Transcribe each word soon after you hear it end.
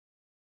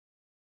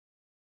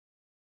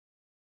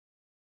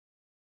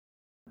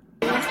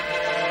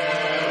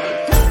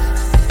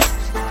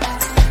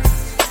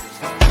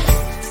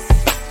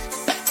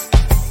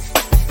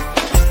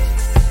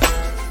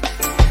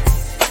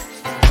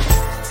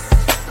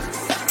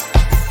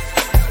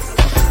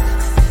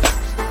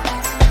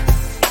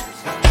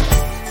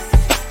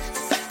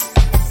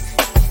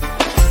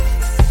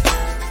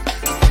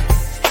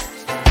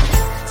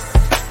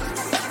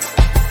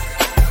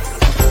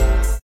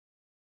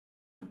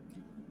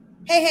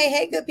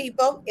Hey, good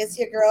people. It's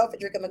your girl,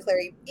 Frederica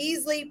McCleary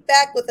Easley,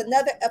 back with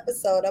another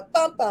episode of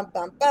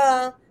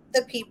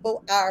The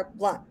People Are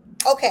Blunt.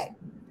 Okay,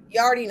 you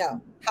already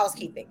know,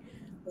 housekeeping.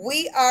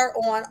 We are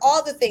on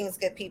all the things,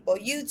 good people: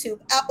 YouTube,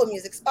 Apple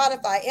Music,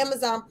 Spotify,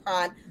 Amazon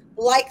Prime.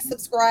 Like,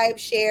 subscribe,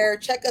 share,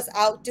 check us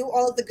out, do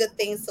all of the good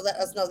things to let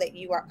us know that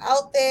you are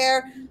out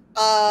there.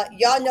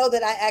 Y'all know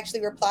that I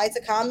actually reply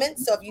to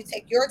comments. So if you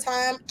take your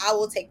time, I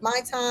will take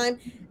my time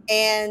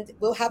and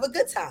we'll have a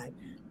good time.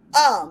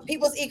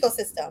 People's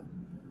ecosystem.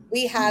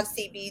 We have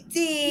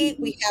CBD,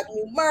 we have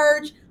new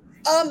merch,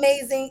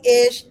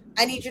 amazing-ish.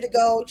 I need you to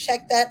go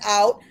check that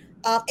out.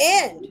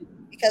 And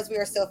because we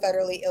are still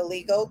federally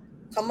illegal,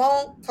 come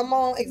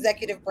on,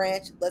 executive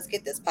branch, let's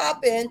get this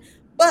popping.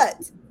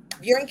 But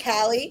if you're in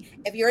Cali,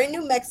 if you're in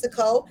New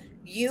Mexico,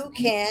 you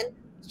can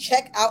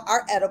check out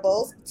our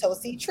edibles,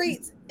 Toasty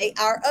Treats. They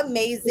are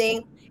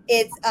amazing.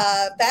 It's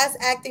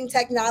fast-acting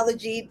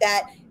technology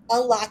that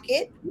unlock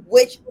it,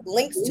 which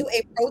links to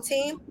a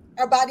protein.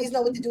 Our bodies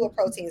know what to do with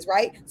proteins,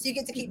 right? So you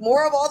get to keep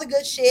more of all the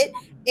good shit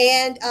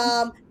and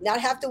not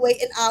have to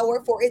wait an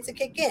hour for it to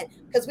kick in.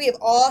 Because we have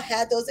all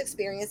had those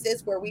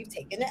experiences where we've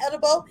taken the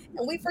edible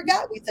and we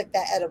forgot we took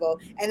that edible.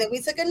 And then we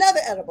took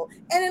another edible.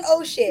 And then,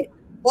 oh shit,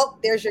 well,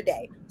 there's your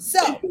day. So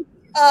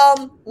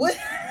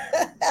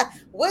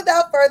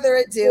without further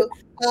ado,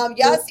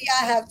 y'all see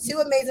I have two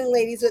amazing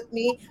ladies with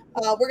me.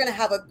 We're going to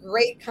have a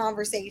great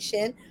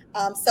conversation.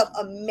 Some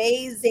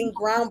amazing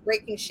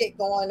groundbreaking shit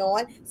going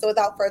on. So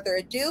without further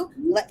ado,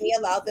 let me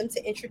allow them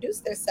to introduce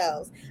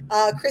themselves.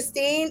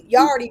 Christine, you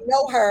already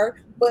know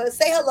her, but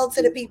say hello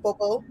to the people,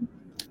 boo.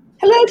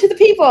 Hello to the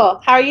people.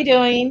 How are you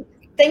doing?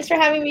 Thanks for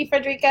having me,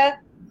 Frederica.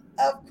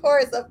 Of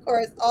course,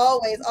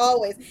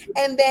 always.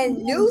 And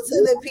then new to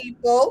the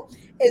people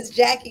is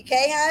Jackie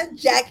Cahan.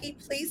 Jackie,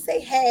 please say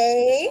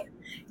hey.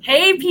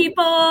 Hey,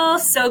 people.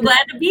 So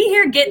glad to be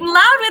here getting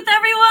loud with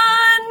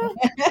everyone.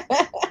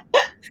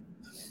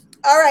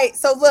 All right.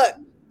 So look,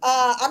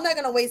 I'm not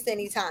going to waste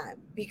any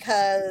time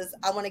because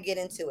I want to get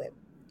into it.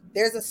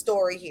 There's a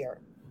story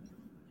here.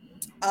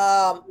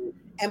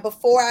 And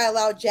before I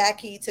allow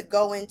Jackie to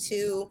go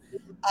into,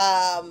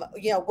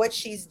 what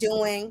she's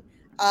doing,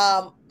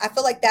 I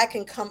feel like that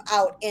can come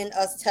out in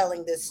us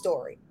telling this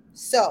story.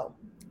 So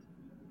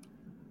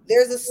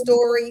there's a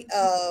story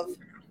of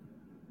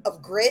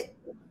grit,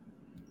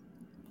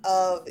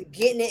 of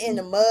getting it in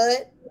the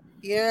mud,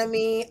 you know what I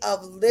mean?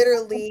 Of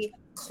literally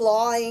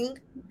clawing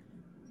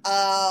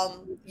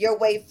your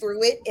way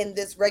through it in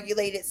this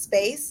regulated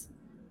space.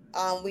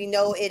 We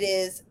know it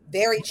is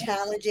very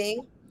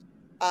challenging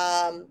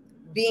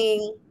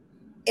being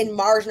in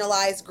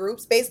marginalized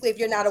groups. Basically, if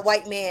you're not a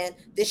white man,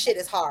 this shit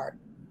is hard.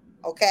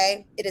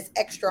 Okay? It is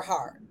extra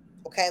hard.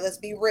 Okay? Let's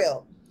be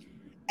real.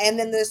 And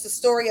then there's the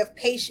story of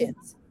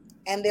patience.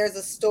 And there's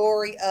a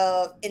story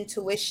of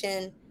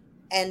intuition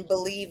and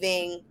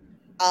believing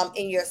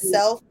in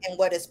yourself and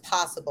what is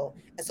possible.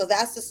 And so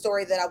that's the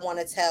story that I want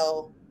to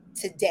tell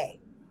today.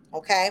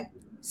 Okay?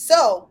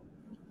 So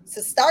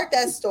to start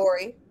that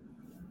story,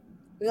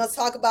 we're going to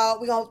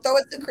throw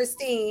it to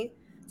Christine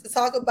to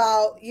talk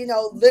about,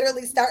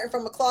 literally starting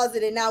from a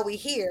closet and now we're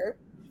here.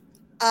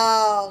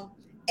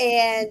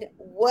 And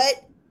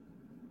what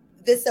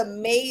this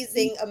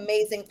amazing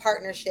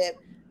partnership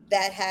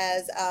that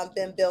has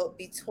been built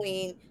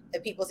between the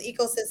People's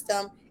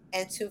Ecosystem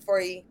and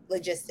 240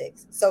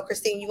 Logistics. So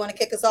Christine, you want to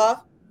kick us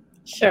off?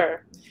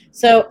 Sure.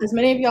 So as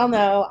many of y'all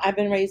know, I've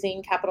been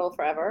raising capital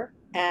forever,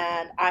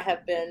 and I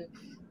have been,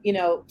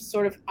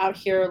 sort of out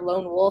here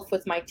lone wolf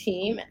with my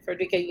team. And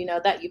Frederica, you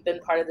know that you've been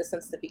part of this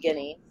since the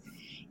beginning.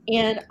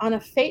 And on a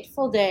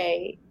fateful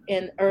day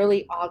in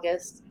late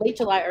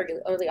July,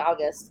 early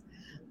August,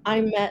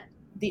 I met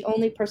the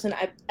only person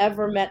I've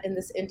ever met in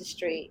this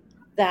industry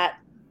that,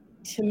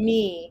 to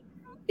me,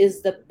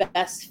 is the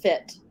best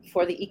fit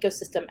for the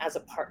ecosystem as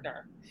a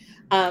partner.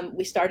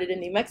 We started in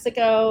New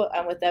Mexico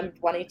with them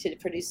wanting to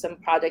produce some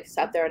products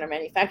out there in our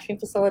manufacturing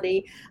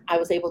facility. I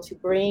was able to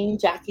bring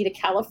Jackie to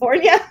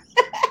California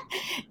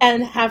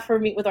and have her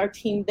meet with our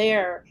team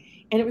there.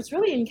 And it was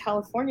really in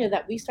California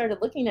that we started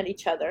looking at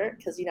each other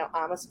because,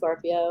 I'm a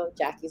Scorpio,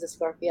 Jackie's a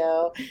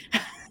Scorpio.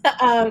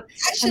 I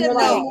should have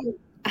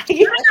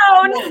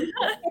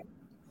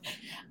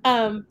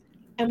known.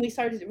 And we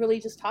started to really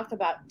just talk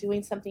about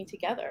doing something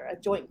together, a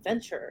joint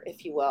venture,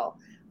 if you will.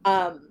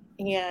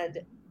 And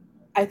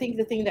I think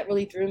the thing that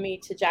really drew me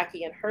to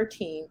Jackie and her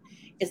team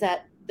is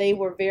that they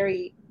were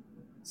very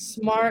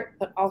smart,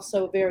 but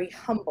also very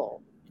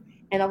humble.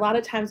 And a lot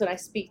of times when I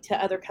speak to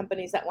other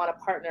companies that want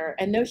to partner,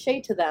 and no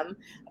shade to them,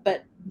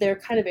 but they're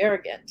kind of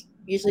arrogant.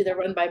 Usually they're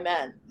run by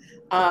men.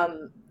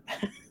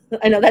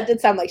 I know that did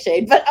sound like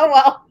shade, but oh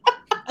well.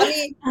 I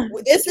mean,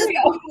 It's this is the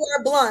real. people who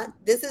are blunt.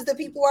 This is the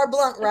people who are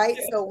blunt, right?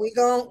 So we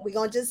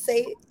gonna just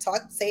say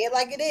it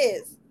like it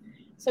is.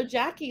 So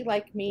Jackie,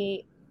 like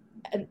me,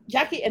 and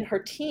Jackie and her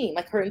team,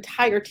 like her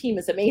entire team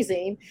is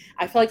amazing.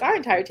 I feel like our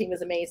entire team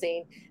is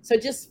amazing. So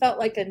it just felt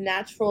like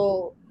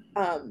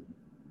um,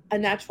 a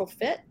natural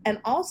fit. And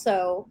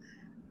also,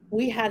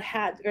 we had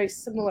very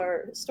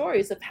similar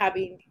stories of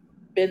having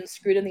been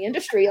screwed in the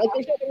industry. Like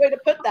there's no other way to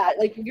put that.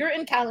 Like if you're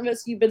in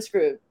cannabis, you've been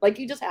screwed. Like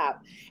you just have.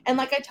 And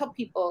like I tell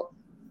people,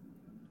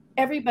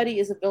 everybody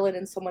is a villain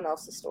in someone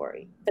else's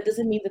story. That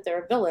doesn't mean that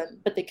they're a villain,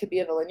 but they could be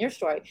a villain in your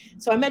story.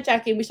 So I met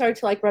Jackie and we started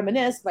to like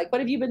reminisce, like,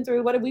 what have you been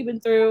through? What have we been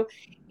through?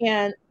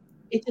 And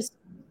it just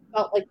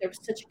felt like there was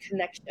such a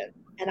connection.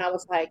 And I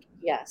was like,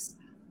 yes,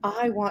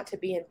 I want to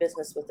be in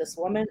business with this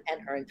woman and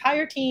her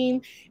entire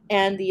team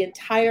and the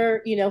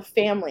entire,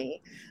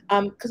 family.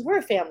 Because we're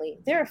a family,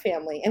 they're a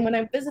family. And when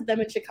I visited them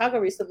in Chicago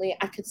recently,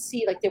 I could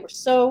see like they were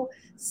so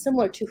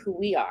similar to who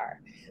we are.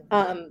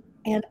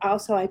 And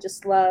also I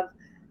just love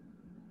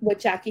what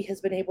Jackie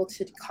has been able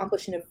to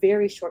accomplish in a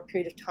very short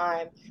period of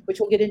time, which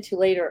we'll get into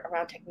later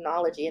around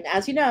technology. And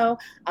as you know,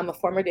 I'm a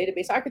former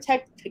database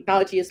architect.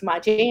 Technology is my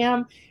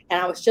jam.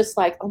 And I was just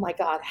like, oh my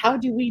God, how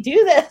do we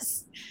do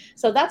this?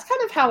 So that's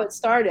kind of how it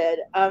started.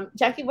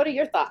 Jackie, what are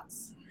your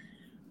thoughts?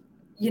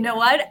 You know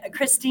what,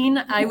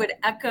 Christine, I would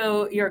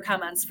echo your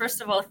comments. First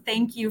of all,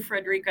 thank you,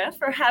 Frederica,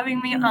 for having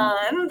me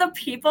on. The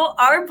people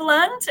are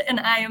blunt, and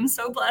I am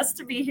so blessed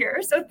to be here.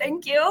 So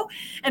thank you,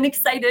 and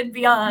excited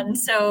beyond.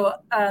 So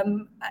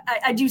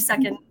I do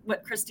second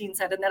what Christine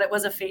said, and that it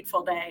was a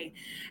fateful day.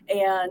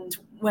 And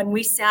when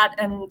we sat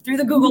and through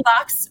the Google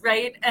Docs,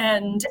 right,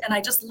 and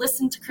I just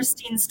listened to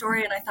Christine's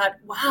story, and I thought,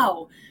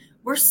 wow,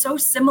 we're so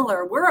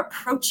similar. We're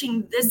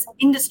approaching this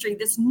industry,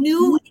 this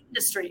new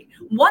industry,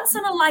 once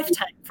in a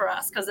lifetime for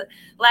us, because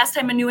last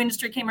time a new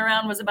industry came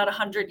around was about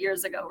 100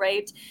 years ago,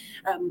 right?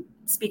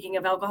 Speaking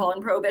of alcohol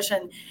and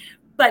prohibition.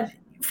 But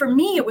for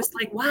me, it was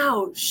like,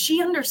 wow,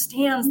 she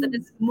understands that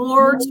it's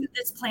more to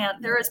this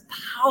plant. There is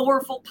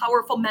powerful,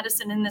 powerful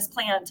medicine in this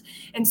plant.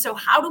 And so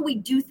how do we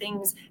do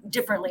things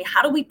differently?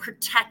 How do we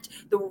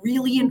protect the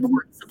really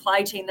important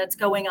supply chain that's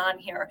going on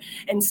here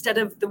instead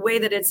of the way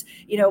that it's,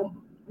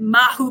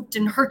 mahooped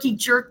and herky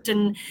jerked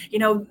and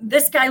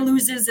this guy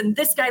loses and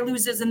this guy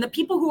loses, and the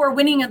people who are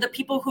winning are the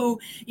people who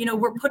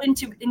were put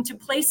into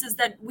places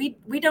that we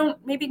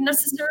don't maybe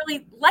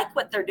necessarily like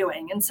what they're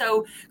doing. And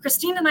so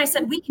Christine and I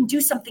said, we can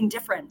do something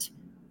different.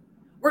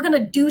 We're going to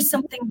do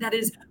something that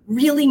is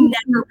really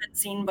never been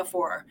seen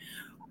before.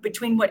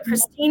 Between what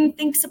Christine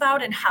thinks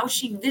about and how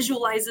she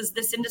visualizes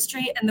this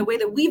industry and the way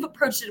that we've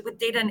approached it with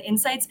data and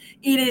insights,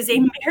 it is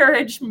a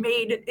marriage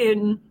made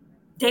in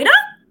data.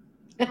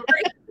 Right?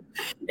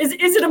 Is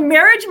it a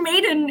marriage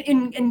made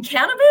in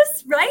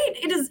cannabis, right?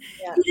 It is.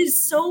 Yeah. It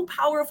is so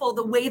powerful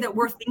the way that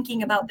we're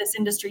thinking about this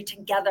industry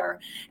together.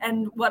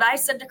 And what I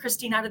said to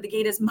Christine out of the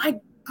gate is, my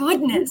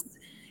goodness,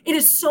 it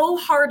is so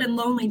hard and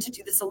lonely to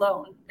do this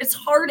alone. It's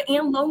hard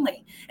and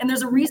lonely. And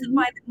there's a reason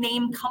why the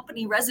name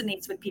company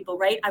resonates with people,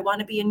 right? I want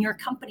to be in your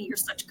company. You're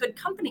such good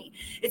company.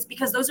 It's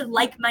because those are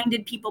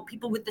like-minded people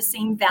with the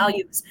same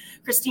values.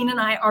 Christine and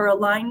I are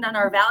aligned on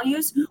our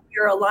values. We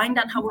are aligned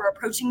on how we're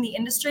approaching the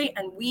industry,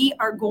 and we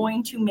are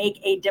going to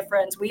make a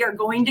difference. We are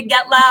going to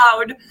get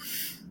loud.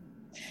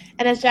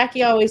 And as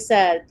Jackie always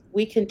said,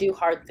 we can do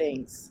hard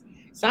things.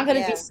 It's not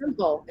going to be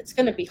simple. It's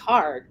going to be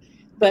hard.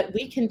 But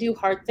we can do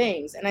hard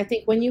things. And I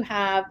think when you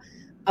have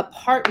a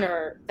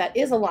partner that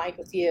is aligned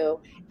with you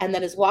and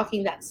that is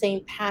walking that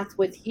same path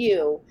with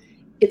you,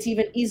 it's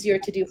even easier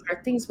to do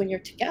hard things when you're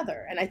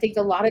together. And I think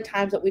a lot of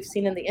times what we've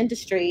seen in the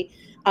industry,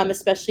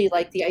 especially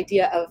like the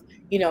idea of,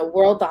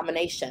 world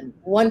domination,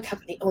 one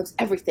company owns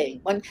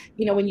everything. When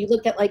you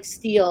look at like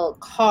steel,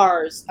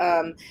 cars,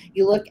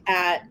 you look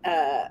at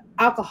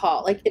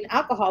alcohol, like in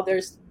alcohol,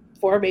 there's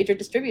 4 major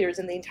distributors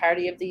in the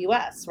entirety of the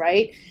US,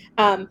 right?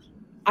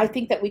 I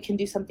think that we can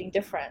do something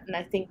different. And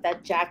I think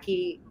that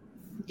Jackie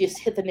just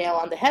hit the nail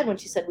on the head when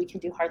she said we can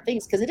do hard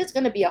things, because it is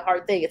going to be a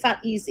hard thing. It's not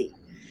easy.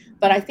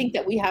 But I think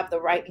that we have the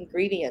right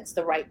ingredients,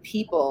 the right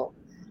people,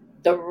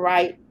 the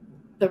right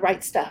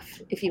stuff,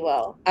 if you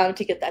will,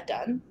 to get that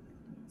done.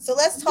 So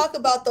let's talk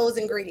about those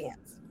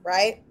ingredients,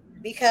 right?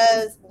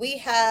 Because we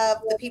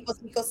have the people's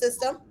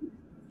ecosystem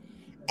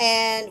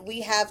and we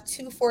have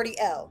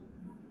 240L,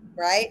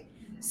 right?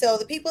 So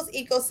the people's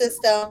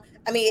ecosystem,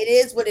 I mean, it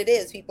is what it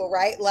is, people,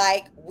 right?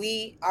 Like,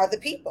 we are the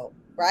people,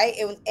 right?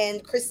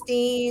 And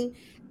Christine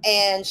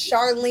and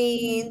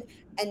Charlene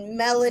and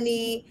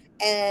Melanie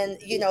and,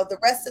 the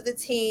rest of the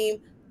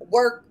team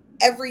work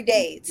every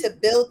day to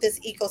build this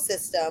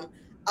ecosystem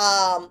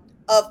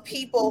of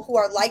people who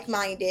are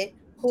like-minded,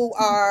 who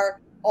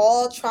are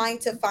all trying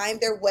to find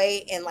their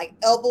way and like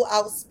elbow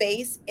out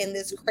space in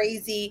this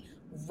crazy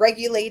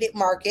regulated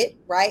market,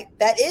 right?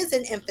 That is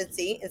in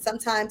infancy. And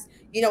sometimes,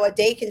 a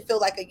day can feel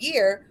like a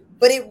year,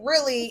 but it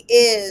really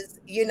is,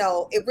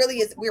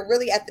 we're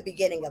really at the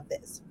beginning of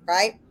this,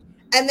 right?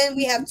 And then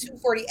we have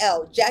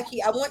 240L.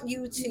 Jackie, I want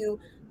you to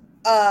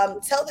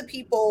tell the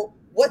people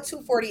what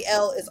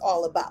 240L is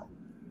all about.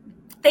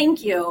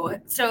 Thank you.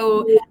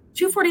 So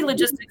 240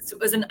 Logistics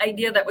was an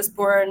idea that was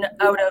born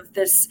out of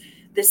this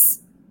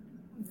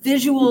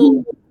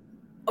visual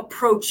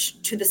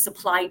approach to the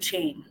supply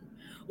chain.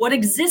 What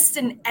exists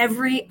in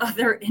every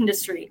other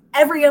industry,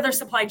 every other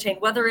supply chain,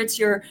 whether it's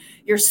your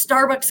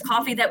Starbucks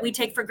coffee that we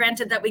take for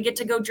granted that we get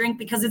to go drink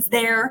because it's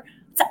there,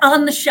 it's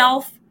on the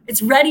shelf,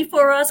 it's ready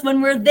for us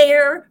when we're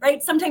there,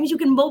 right? Sometimes you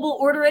can mobile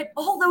order it.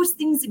 All those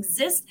things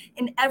exist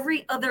in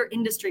every other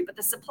industry, but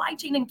the supply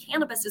chain in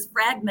cannabis is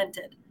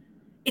fragmented.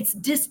 It's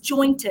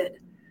disjointed.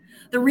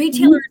 The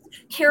retailers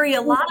carry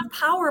a lot of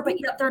power, but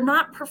yet they're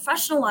not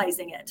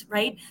professionalizing it,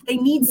 right? They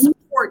need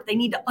support. They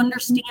need to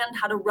understand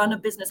how to run a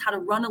business, how to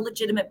run a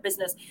legitimate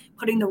business,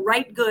 putting the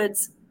right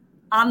goods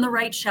on the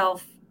right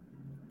shelf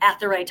at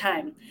the right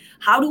time.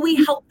 How do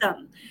we help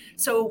them?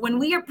 So when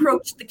we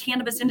approached the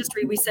cannabis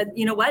industry, we said,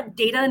 you know what?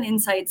 Data and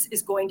insights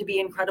is going to be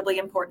incredibly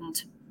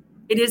important.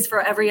 It is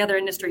for every other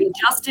industry.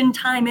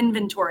 Just-in-time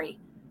inventory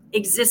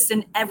exists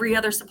in every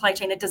other supply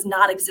chain. It does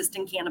not exist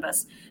in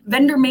cannabis.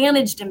 Vendor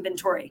managed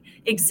inventory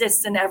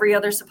exists in every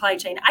other supply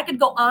chain. I could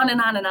go on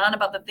and on and on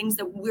about the things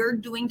that we're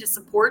doing to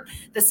support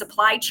the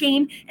supply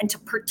chain and to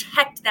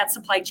protect that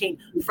supply chain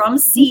from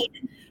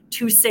seed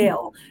to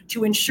sale,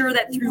 to ensure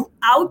that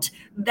throughout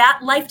that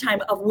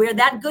lifetime of where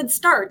that good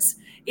starts,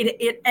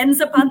 it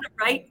ends up on the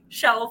right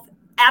shelf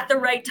at the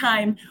right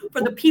time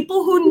for the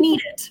people who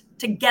need it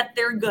to get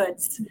their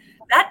goods.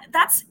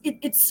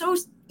 It's so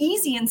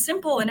easy and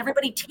simple, and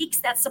everybody takes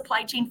that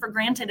supply chain for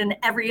granted in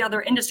every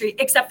other industry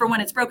except for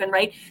when it's broken,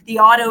 right? The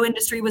auto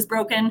industry was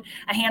broken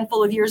a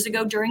handful of years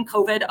ago during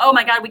COVID. Oh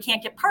my God, we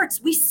can't get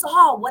parts. We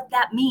saw what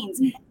that means.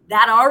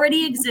 That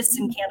already exists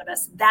in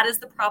cannabis. That is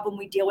the problem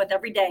we deal with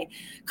every day.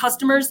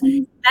 Customers,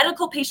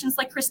 medical patients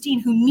like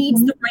Christine who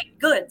needs the right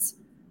goods.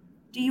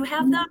 Do you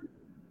have them?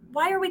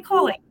 Why are we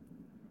calling?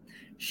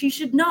 She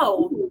should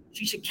know,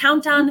 she should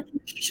count on,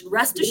 she should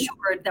rest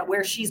assured that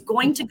where she's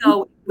going to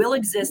go will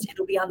exist.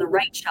 It'll be on the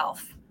right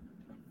shelf.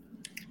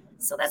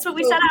 So that's what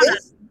we set out on.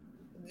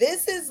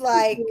 This is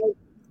like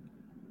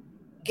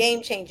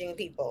game changing,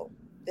 people.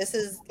 This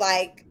is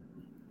like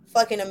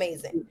fucking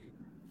amazing.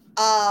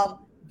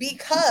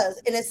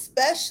 Because, and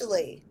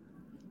especially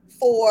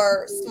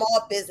for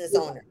small business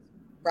owners,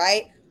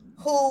 right?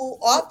 Who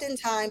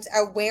oftentimes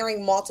are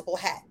wearing multiple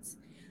hats.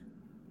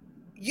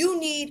 You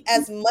need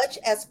as much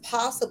as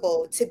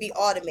possible to be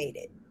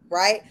automated,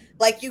 right?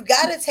 Like you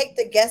got to take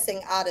the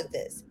guessing out of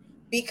this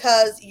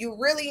because you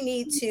really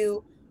need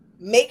to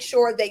make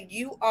sure that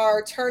you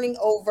are turning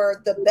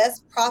over the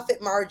best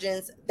profit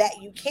margins that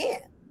you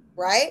can,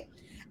 right?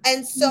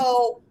 And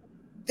so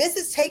this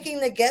is taking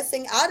the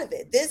guessing out of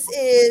it. This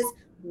is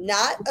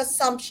not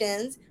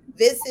assumptions.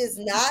 This is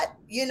not,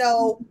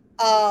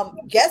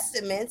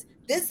 guesstimates.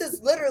 This is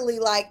literally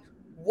like,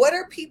 what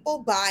are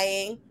people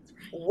buying?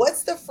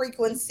 What's the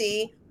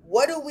frequency?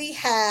 What do we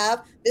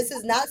have? This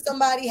is not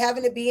somebody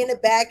having to be in the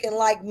back and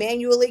like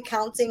manually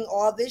counting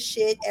all this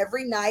shit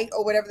every night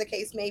or whatever the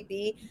case may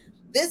be.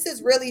 This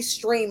is really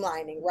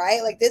streamlining,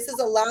 right? Like this is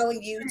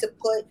allowing you to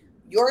put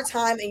your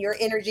time and your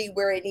energy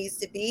where it needs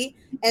to be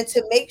and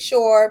to make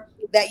sure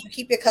that you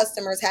keep your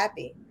customers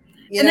happy.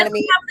 You know what I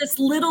mean? We have this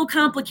little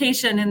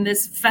complication in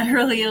this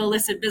federally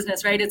illicit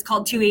business, right? It's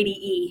called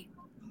 280E.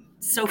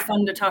 It's so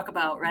fun to talk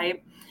about,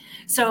 right?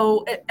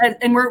 So,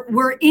 and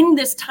we're in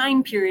this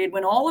time period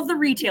when all of the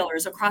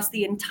retailers across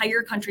the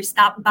entire country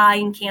stop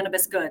buying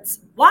cannabis goods.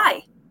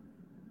 Why?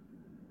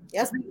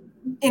 Yes.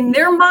 In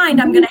their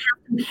mind, I'm going to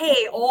have to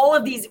pay all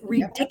of these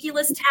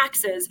ridiculous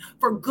taxes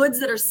for goods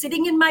that are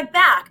sitting in my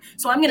back.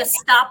 So I'm going to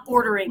stop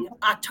ordering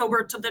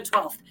October to the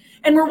 12th.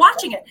 And we're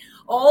watching it.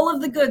 All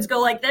of the goods go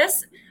like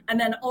this. And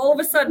then all of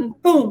a sudden,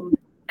 boom,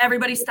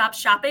 everybody stops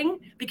shopping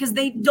because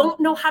they don't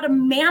know how to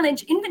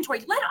manage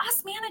inventory. Let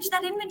us manage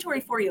that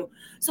inventory for you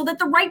so that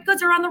the right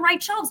goods are on the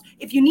right shelves.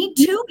 If you need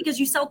 2 because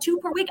you sell 2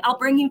 per week, I'll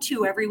bring you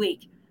 2 every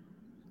week,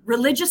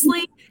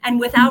 religiously and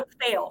without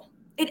fail.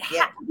 It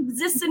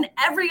exists in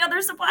every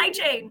other supply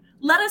chain.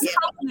 Let us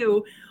help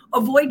you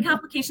avoid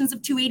complications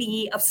of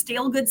 280E, of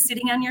stale goods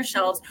sitting on your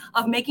shelves,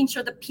 of making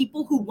sure the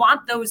people who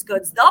want those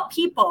goods, the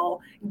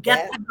people,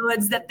 get the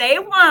goods that they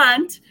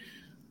want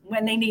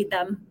when they need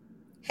them.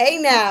 Hey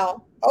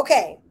now.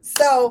 Okay.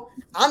 So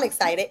I'm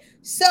excited.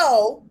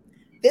 So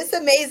this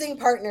amazing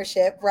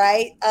partnership,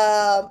 right,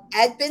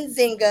 at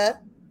Benzinga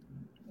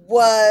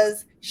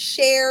was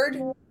shared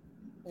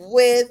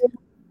with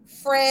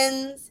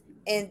friends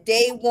and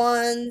day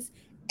ones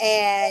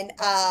and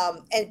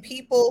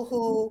people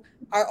who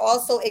are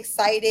also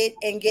excited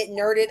and get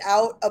nerded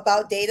out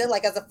about data.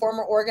 Like as a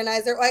former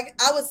organizer, like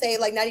I would say,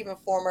 like not even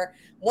former.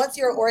 Once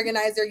you're an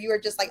organizer, you are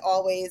just like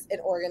always an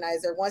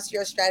organizer. Once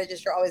you're a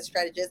strategist, you're always a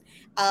strategist.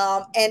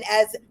 And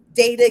as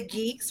data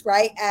geeks,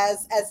 right?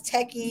 As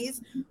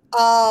techies,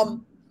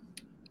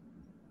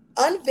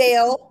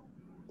 unveil.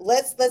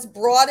 Let's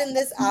broaden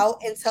this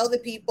out and tell the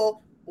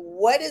people,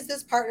 what is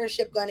this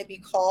partnership going to be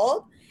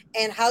called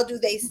and how do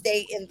they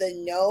stay in the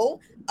know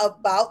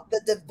about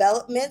the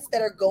developments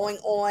that are going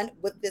on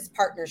with this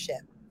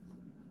partnership?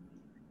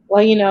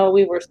 Well,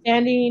 we were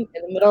standing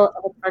in the middle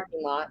of a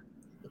parking lot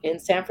in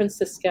San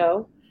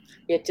Francisco.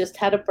 We had just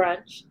had a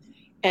brunch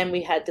and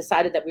we had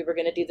decided that we were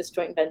going to do this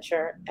joint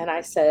venture. And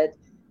I said,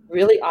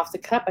 really off the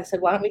cuff, I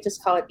said, why don't we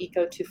just call it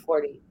Eco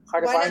 240?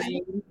 Part of Why our not?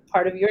 name,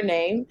 part of your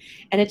name.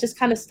 And it just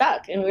kind of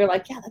stuck. And we were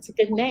like, yeah, that's a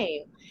good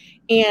name.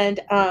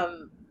 And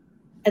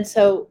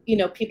so,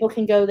 people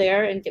can go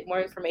there and get more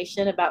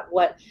information about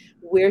what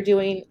we're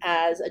doing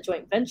as a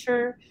joint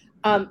venture.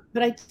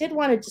 But I did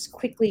want to just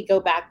quickly go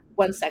back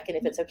 1 second,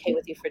 if it's okay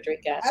with you,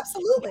 Frederica,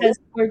 Absolutely. because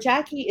where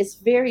Jackie is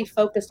very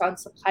focused on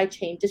supply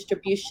chain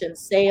distribution,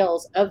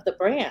 sales of the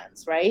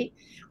brands, right?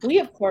 We,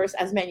 of course,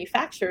 as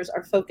manufacturers,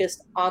 are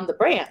focused on the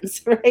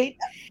brands, right?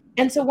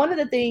 And so one of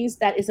the things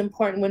that is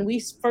important when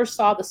we first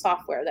saw the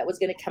software that was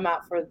going to come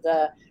out for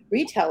the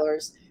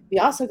retailers, we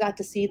also got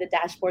to see the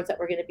dashboards that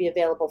were going to be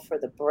available for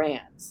the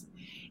brands.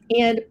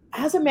 And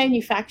as a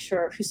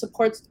manufacturer who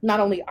supports not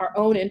only our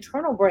own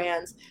internal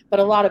brands, but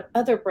a lot of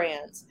other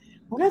brands,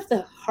 one of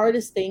the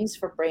hardest things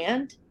for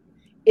brand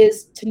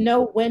is to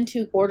know when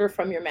to order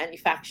from your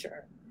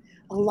manufacturer.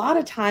 A lot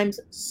of times,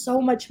 so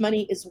much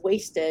money is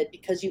wasted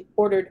because you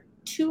ordered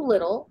too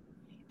little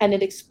and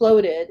it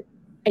exploded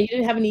and you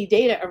didn't have any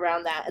data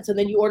around that. And so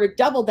then you ordered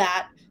double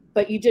that,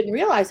 but you didn't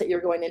realize that you're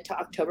going into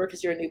October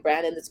because you're a new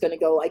brand and it's going to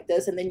go like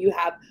this. And then you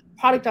have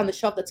product on the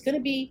shelf that's going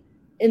to be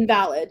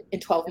invalid in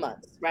 12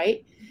 months,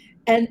 right?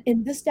 And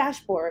in this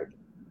dashboard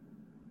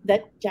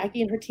that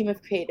Jackie and her team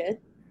have created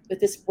with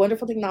this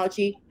wonderful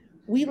technology,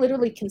 we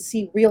literally can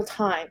see real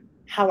time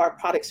how our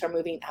products are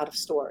moving out of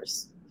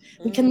stores.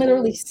 We can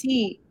literally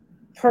see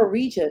per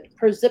region,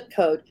 per zip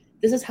code,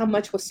 this is how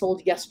much was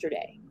sold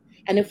yesterday.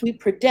 And if we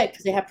predict,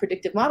 because they have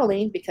predictive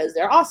modeling, because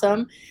they're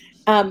awesome,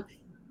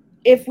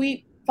 if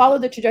we follow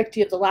the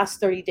trajectory of the last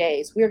 30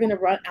 days, we're going to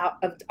run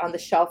out on the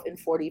shelf in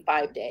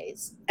 45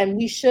 days. And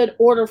we should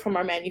order from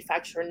our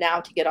manufacturer now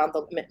to get on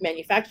the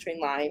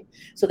manufacturing line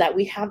so that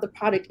we have the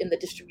product in the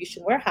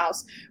distribution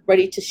warehouse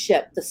ready to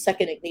ship the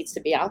second it needs to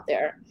be out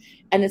there.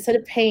 And instead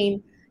of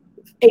paying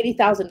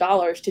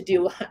 $80,000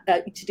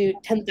 to do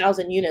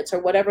 10,000 units or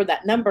whatever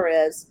that number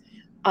is,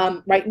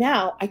 right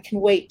now I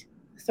can wait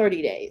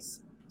 30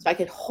 days. So I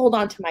can hold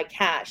on to my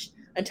cash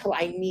until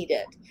I need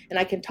it. And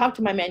I can talk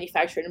to my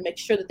manufacturer and make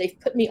sure that they've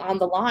put me on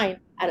the line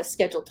at a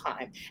scheduled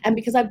time. And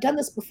because I've done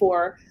this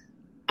before,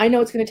 I know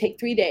it's going to take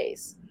 3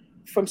 days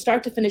from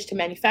start to finish to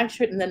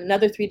manufacture it, and then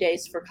another 3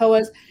 days for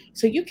COAs.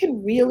 So you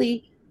can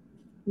really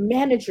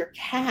manage your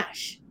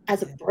cash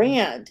as a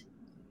brand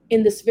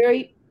in this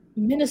very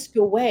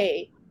minuscule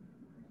way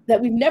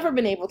that we've never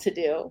been able to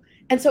do.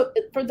 And so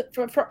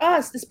for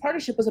us, this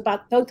partnership was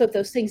about both of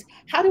those things.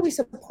 How do we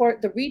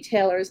support the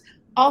retailers?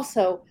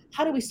 Also,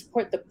 how do we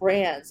support the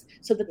brands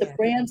so that the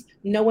brands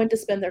know when to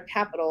spend their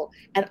capital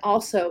and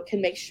also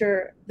can make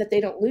sure that they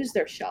don't lose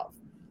their shelf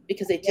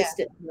because they just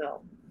didn't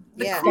know?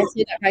 Yeah. Did I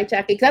say that right,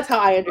 Jackie? That's how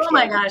I understand. Oh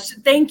my gosh.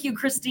 Thank you,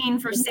 Christine,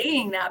 for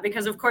saying that,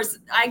 because of course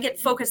I get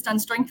focused on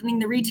strengthening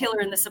the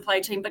retailer in the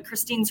supply chain, but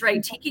Christine's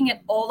right. Taking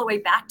it all the way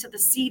back to the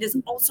seed is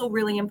also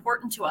really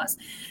important to us.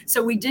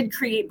 So we did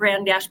create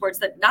brand dashboards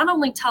that not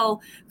only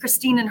tell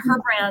Christine and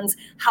her brands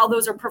how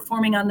those are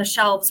performing on the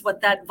shelves, what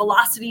that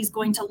velocity is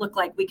going to look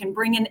like. We can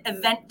bring in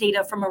event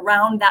data from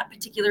around that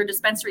particular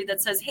dispensary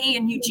that says, hey,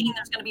 in Eugene,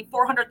 there's going to be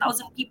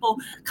 400,000 people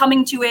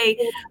coming to a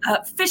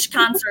fish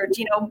concert,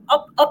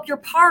 up your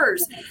pars.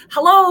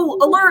 Hello,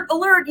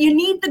 alert, you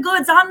need the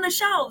goods on the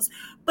shelves.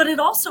 But it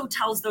also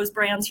tells those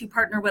brands who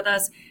partner with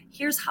us,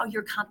 here's how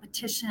your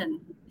competition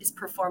is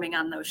performing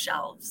on those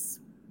shelves.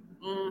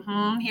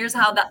 Here's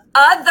how the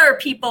other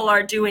people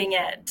are doing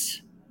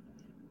it.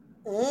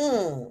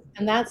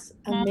 And that's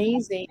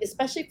amazing,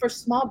 especially for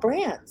small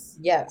brands.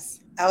 Yes.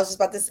 I was just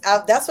about this.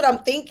 That's what I'm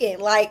thinking.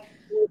 Like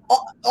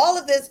all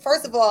of this,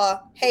 first of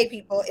all, hey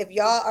people, if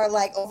y'all are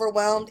like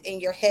overwhelmed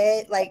in your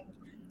head, like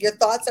your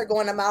thoughts are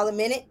going a mile a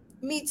minute,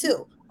 me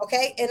too.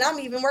 Okay. And I'm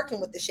even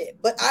working with the shit,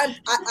 but I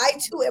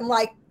too am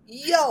like,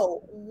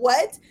 yo,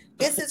 what?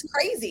 This is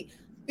crazy.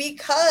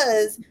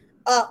 Because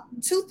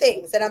two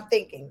things that I'm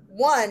thinking.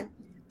 One,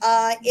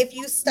 if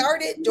you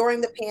started during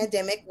the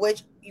pandemic,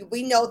 which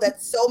we know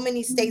that so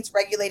many states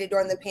regulated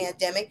during the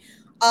pandemic,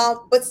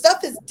 but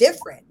stuff is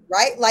different,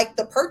 right? Like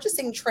the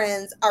purchasing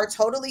trends are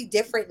totally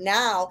different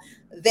now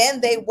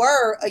than they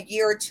were a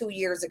year or 2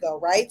 years ago,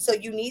 right? So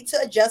you need to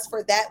adjust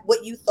for that.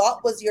 What you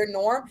thought was your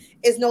norm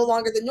is no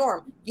longer the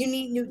norm. You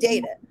need new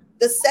data.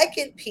 The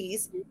second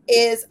piece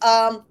is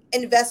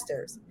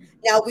investors.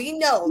 Now we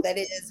know that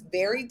it is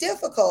very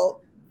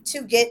difficult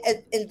to get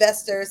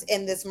investors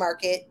in this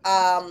market.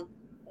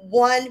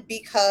 One,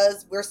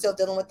 because we're still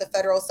dealing with the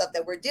federal stuff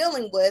that we're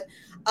dealing with,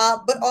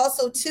 but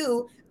also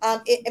two,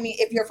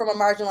 if you're from a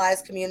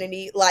marginalized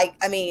community,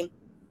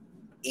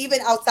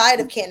 even outside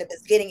of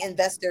cannabis, getting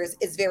investors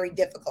is very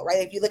difficult, right?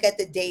 If you look at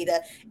the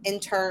data in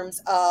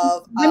terms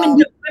of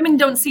women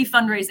don't see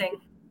fundraising.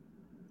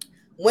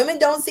 Women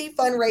don't see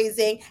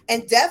fundraising,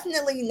 and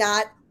definitely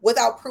not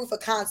without proof of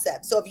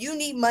concept. So if you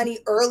need money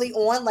early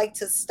on, like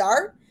to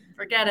start,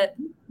 Forget it.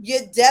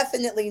 You're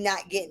definitely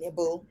not getting it,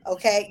 boo.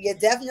 Okay. You're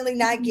definitely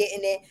not getting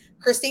it.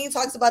 Christine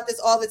talks about this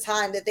all the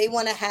time, that they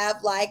want to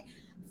have like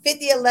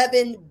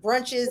 50-11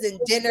 brunches and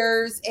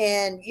dinners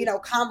and, you know,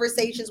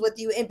 conversations with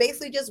you and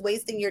basically just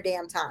wasting your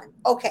damn time.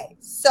 Okay.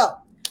 So,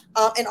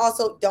 and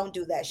also don't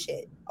do that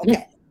shit.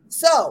 Okay.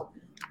 So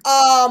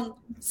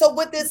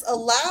what this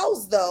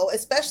allows though,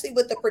 especially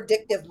with the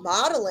predictive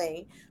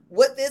modeling,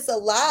 what this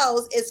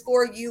allows is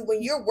for you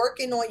when you're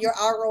working on your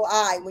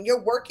ROI, when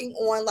you're working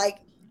on like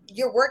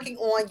you're working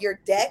on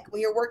your deck,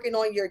 when you're working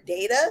on your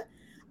data,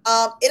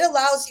 it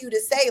allows you to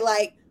say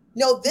like,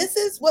 no, this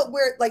is what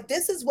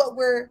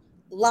we're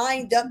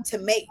lined up to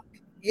make.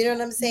 You know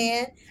what I'm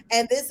saying?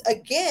 And this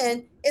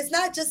again is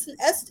not just an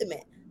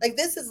estimate. Like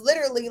this is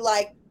literally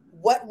like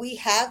what we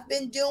have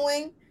been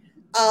doing.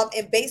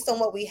 And based on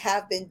what we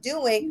have been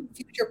doing,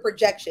 future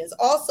projections.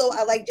 Also,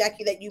 I like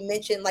Jackie that you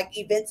mentioned like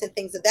events and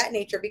things of that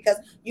nature because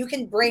you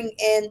can bring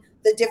in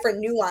the different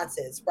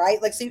nuances,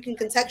 right? Like so you can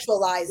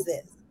contextualize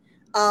this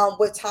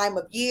with time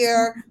of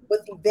year,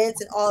 with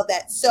events and all of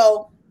that.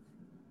 So,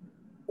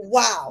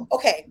 wow.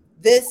 Okay.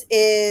 This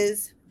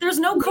is. There's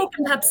no Coke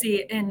and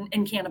Pepsi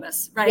in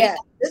cannabis, right? Yeah.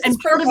 And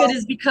part of it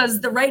is because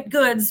the right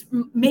goods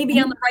may be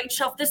on the right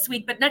shelf this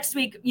week, but next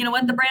week, you know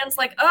what? The brand's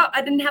like, oh,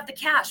 I didn't have the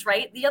cash,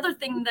 right? The other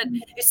thing that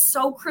is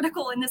so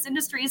critical in this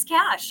industry is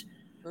cash.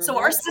 So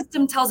our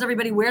system tells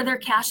everybody where their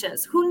cash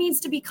is, who needs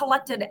to be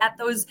collected at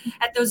those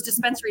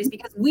dispensaries,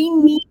 because we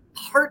need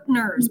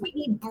partners. We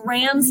need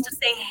brands to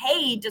say,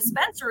 hey,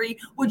 dispensary,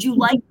 would you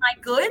like my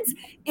goods?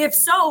 If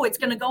so, it's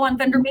going to go on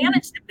vendor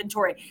managed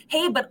inventory.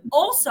 Hey, but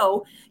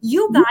also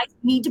you guys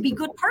need to be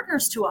good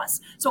partners to us.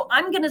 So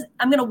I'm going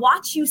to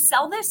watch you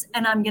sell this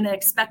and I'm going to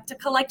expect to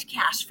collect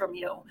cash from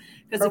you.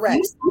 Because if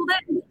you sold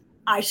it,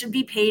 I should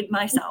be paid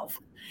myself.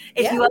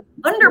 If you have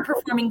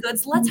underperforming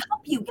goods, let's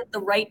help you get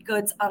the right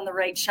goods on the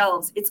right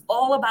shelves. It's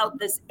all about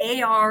this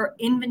AR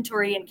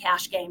inventory and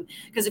cash game.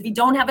 Because if you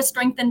don't have a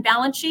strengthened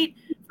balance sheet,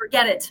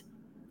 forget it.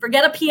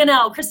 Forget a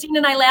P&L. Christine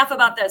and I laugh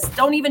about this.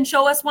 Don't even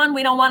show us one.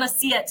 We don't want to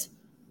see it.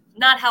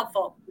 Not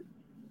helpful.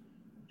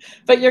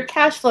 But your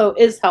cash flow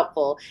is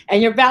helpful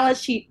and your balance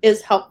sheet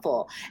is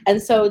helpful.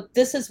 And so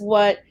this is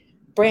what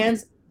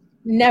brands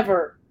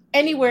never,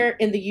 anywhere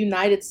in the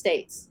United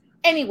States,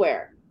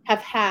 anywhere, have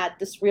had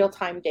this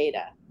real-time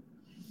data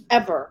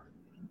ever.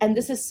 And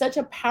this is such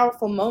a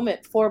powerful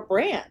moment for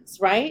brands,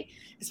 right?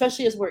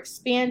 Especially as we're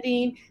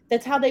expanding.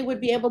 That's how they would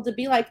be able to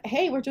be like,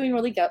 hey, we're doing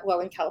really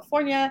well in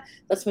California.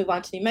 Let's move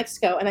on to New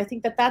Mexico. And I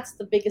think that that's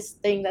the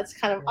biggest thing that's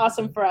kind of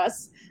awesome for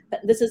us.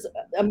 This is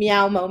a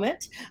meow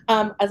moment.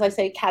 As I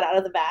say, cat out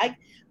of the bag.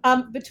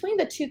 Between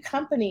the two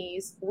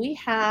companies, we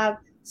have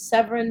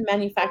 7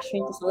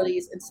 manufacturing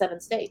facilities in 7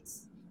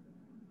 states.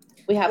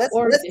 We have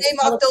Oregon, let's name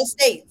off those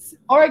states.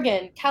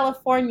 Oregon,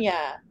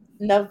 California,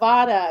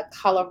 Nevada,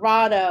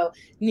 Colorado,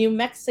 New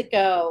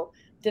Mexico.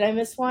 Did I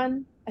miss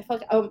one? I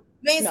felt like, you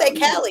didn't say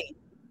Cali.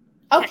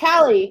 Oh,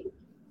 Cali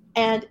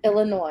and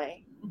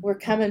Illinois. We're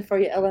coming for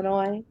you,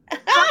 Illinois.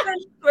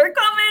 We're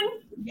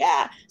coming.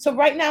 Yeah. So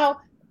right now,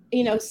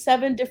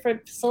 7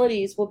 different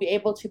facilities will be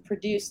able to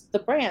produce the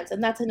brands.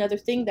 And that's another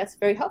thing that's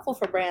very helpful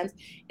for brands,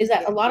 is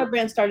that a lot of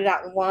brands started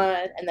out in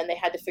one and then they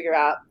had to figure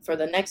out for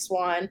the next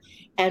one.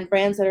 And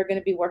brands that are going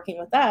to be working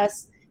with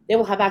us, they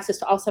will have access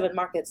to all 7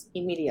 markets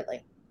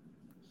immediately.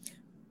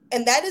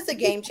 And that is a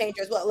game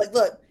changer as well. Like,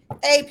 look,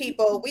 hey,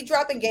 people, we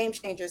dropping game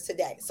changers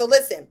today. So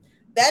listen,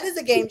 that is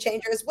a game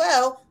changer as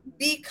well,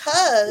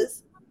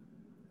 because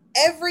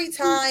every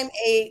time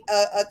a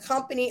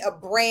company, a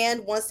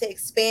brand wants to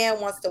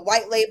expand, wants to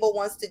white label,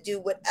 wants to do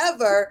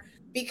whatever,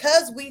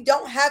 because we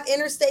don't have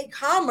interstate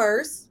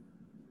commerce,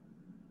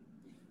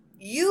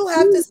 you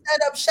have to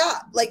set up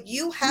shop. Like,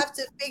 you have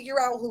to figure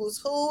out who's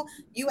who.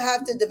 You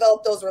have to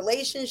develop those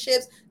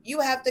relationships. You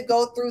have to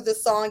go through the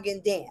song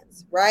and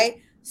dance,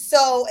 right?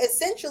 So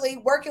essentially,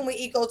 working with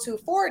Eco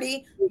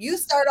 240, you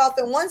start off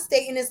in one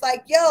state and it's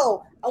like,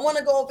 yo, I want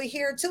to go over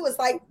here too. It's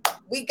like,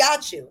 we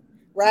got you.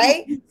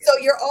 Right.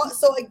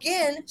 So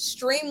again,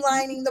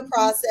 streamlining the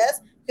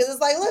process, because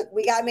it's like, look,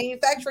 we got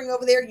manufacturing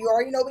over there. You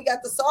already know we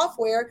got the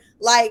software,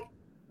 like,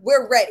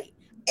 we're ready.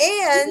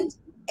 And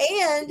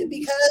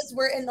because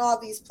we're in all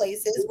these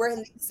places, we're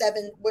in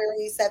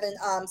these seven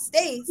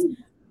states,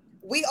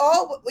 we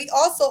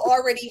also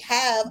already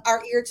have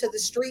our ear to the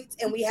streets,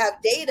 and we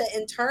have data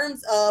in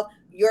terms of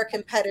your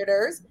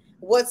competitors,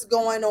 what's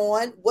going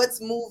on, what's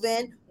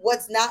moving,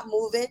 what's not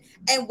moving,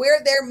 and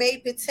where there may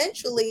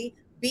potentially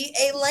be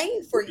a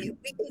lane for you.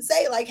 We can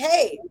say like,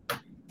 hey,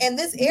 in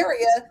this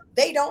area,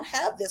 they don't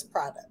have this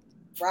product,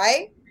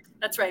 right?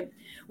 That's right.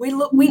 We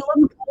look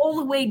all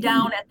the way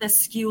down at the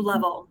SKU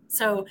level.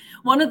 So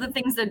one of the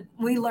things that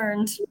we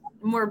learned,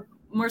 more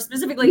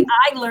specifically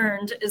I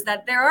learned, is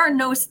that there are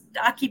no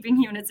stock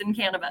keeping units in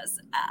cannabis.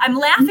 I'm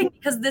laughing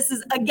because this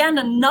is, again,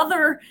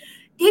 another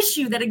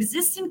issue that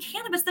exists in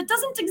cannabis that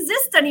doesn't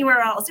exist anywhere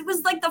else. It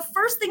was like the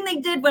first thing they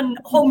did when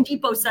Home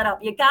Depot set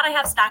up. You got to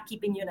have stock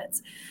keeping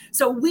units.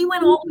 So we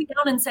went all the way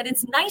down and said,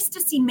 it's nice to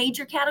see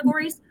major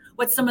categories.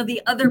 what some of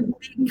the other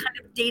big kind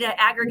of data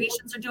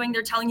aggregations are doing.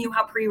 They're telling you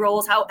how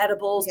pre-rolls, how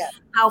edibles,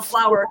 how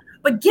flour,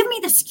 but give me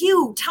the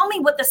SKU. Tell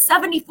me what the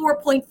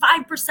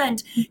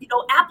 74.5%,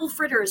 apple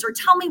fritters, or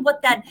tell me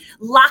what that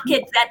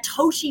Locket, that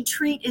Toshi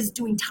treat is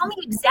doing. Tell me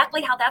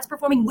exactly how that's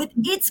performing with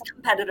its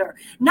competitor,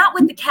 not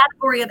with the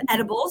category of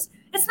edibles.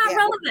 It's not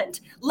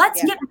relevant.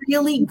 Let's get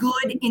really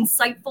good,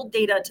 insightful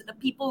data to the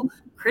people,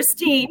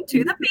 Christine,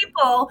 to the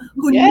people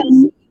who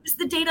use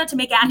the data to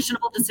make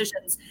actionable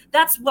decisions.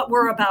 That's what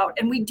we're about.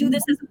 And we do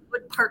this as a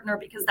good partner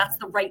because that's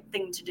the right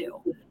thing to do.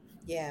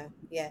 Yeah.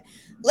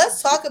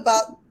 Let's talk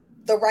about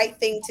the right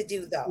thing to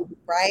do, though,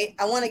 right?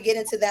 I want to get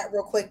into that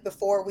real quick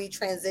before we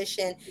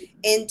transition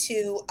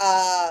into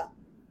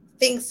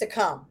things to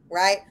come,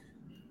 right?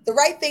 The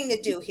right thing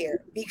to do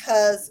here,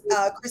 because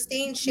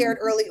Christine shared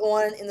early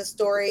on in the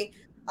story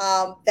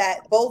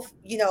that both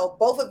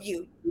of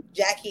you,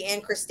 Jackie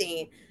and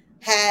Christine,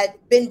 had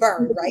been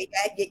burned, right?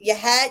 You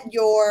had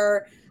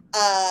your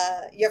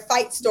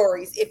fight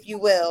stories, if you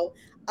will,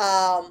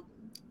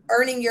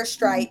 earning your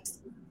stripes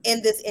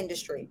in this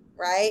industry,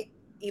 right?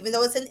 Even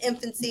though it's in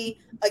infancy,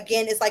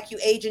 again, it's like you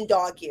age in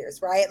dog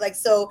years, right? Like,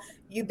 so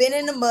you've been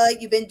in the mud,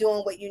 you've been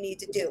doing what you need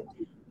to do.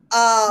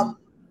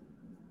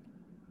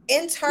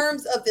 In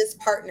terms of this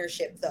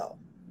partnership, though,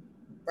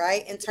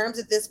 right? In terms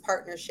of this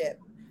partnership,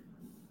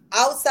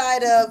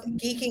 outside of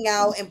geeking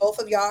out, and both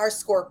of y'all are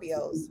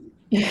Scorpios,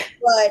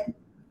 but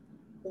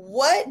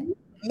what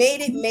made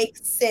it make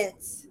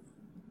sense?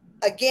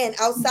 Again,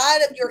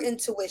 outside of your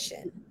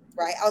intuition,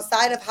 right?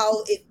 Outside of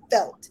how it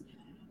felt,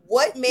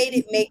 what made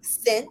it make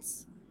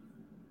sense?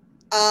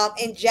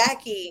 And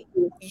Jackie,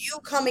 you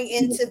coming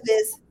into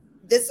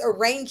this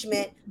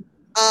arrangement,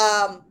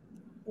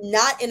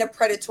 not in a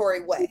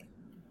predatory way.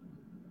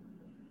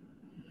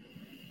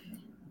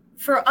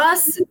 For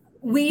us,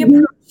 we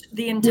approach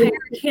the entire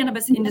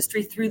cannabis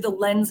industry through the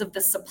lens of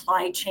the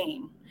supply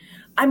chain.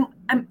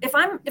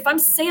 If I'm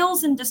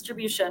sales and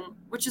distribution,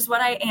 which is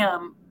what I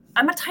am,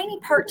 I'm a tiny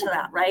part to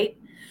that, right?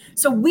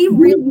 So we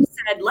really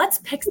said, let's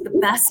pick the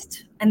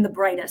best and the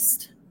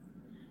brightest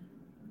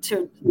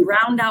to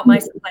round out my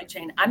supply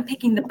chain. I'm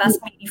picking the best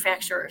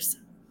manufacturers.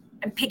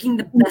 I'm picking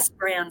the best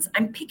brands.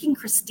 I'm picking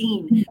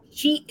Christine.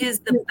 She is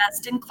the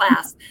best in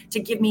class to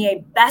give me a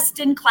best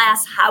in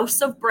class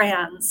house of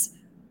brands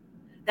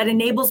that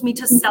enables me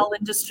to sell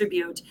and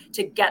distribute,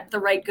 to get the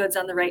right goods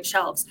on the right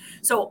shelves.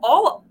 So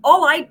all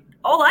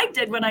I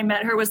did when I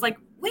met her was like,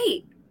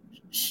 wait,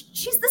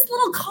 she's this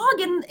little cog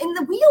in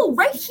the wheel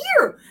right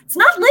here. It's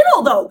not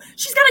little though.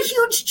 She's got a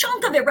huge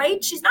chunk of it,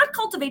 right? She's not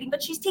cultivating,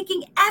 but she's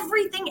taking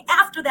everything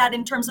after that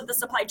in terms of the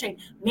supply chain,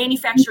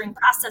 manufacturing,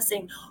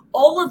 processing,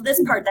 all of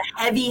this part,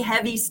 the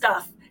heavy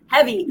stuff.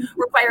 Heavy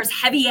requires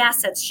heavy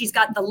assets. She's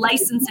got the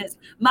licenses.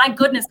 My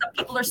goodness, the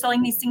people are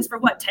selling these things for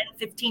what, 10,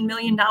 $15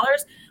 million?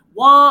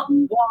 Wah,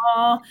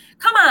 wah.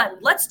 Come on,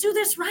 let's do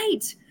this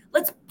right.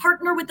 Let's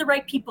partner with the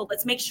right people.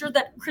 Let's make sure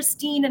that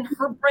Christine and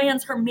her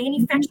brands, her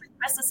manufacturing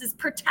process is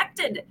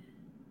protected,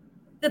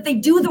 that they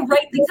do the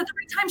right things at the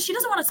right time. She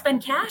doesn't want to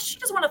spend cash. She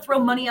doesn't want to throw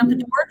money out the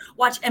door,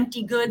 watch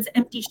empty goods,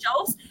 empty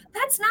shelves.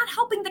 That's not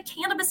helping the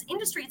cannabis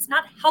industry. It's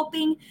not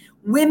helping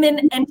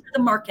women enter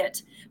the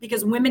market,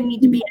 because women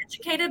need to be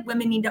educated.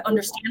 Women need to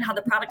understand how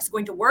the product's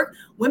going to work.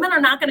 Women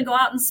are not going to go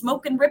out and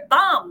smoke and rip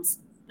bombs.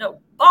 No,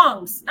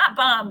 bongs, not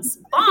bombs,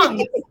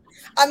 bongs.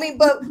 I mean,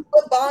 but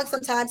bongs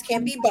sometimes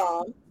can be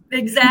bomb.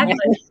 Exactly.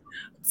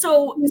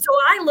 So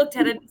I looked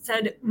at it and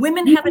said,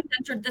 women haven't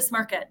entered this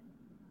market.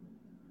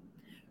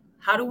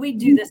 How do we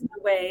do this in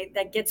a way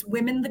that gets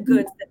women the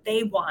goods that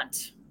they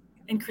want?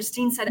 And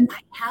Christine said, I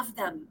have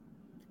them.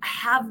 I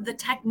have the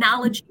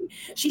technology.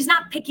 She's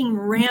not picking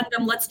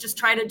random, let's just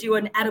try to do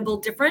an edible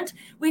different.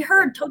 We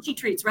heard Tochi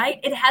treats, right?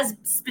 It has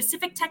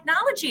specific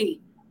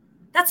technology.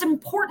 That's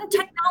important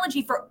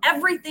technology for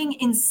everything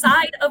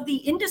inside of the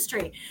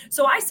industry.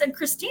 So I said,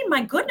 Christine,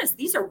 my goodness,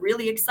 these are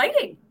really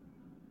exciting.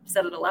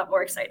 Said it a lot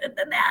more excited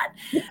than that.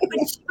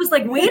 But she was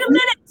like, wait a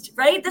minute,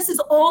 right? This is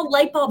all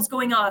light bulbs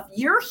going off.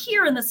 You're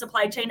here in the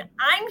supply chain.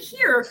 I'm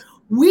here.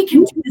 We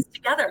can do this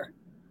together.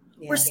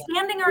 Yeah. We're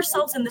standing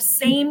ourselves in the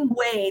same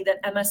way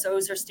that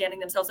MSOs are standing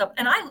themselves up.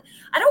 And I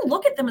don't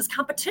look at them as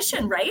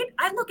competition, right?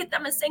 I look at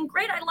them as saying,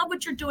 great, I love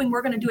what you're doing.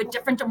 We're going to do it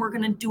different, and we're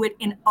going to do it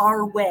in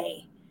our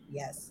way.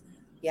 Yes.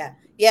 Yeah.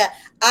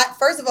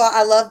 First of all,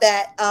 I love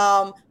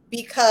that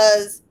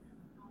because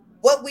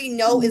what we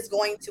know is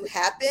going to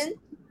happen,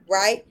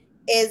 right,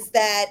 is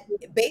that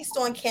based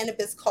on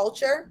cannabis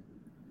culture,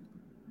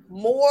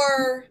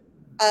 more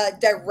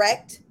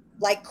direct,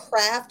 like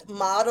craft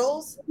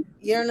models,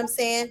 you know what I'm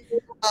saying?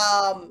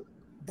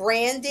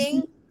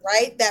 Branding,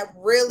 right, that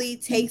really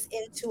takes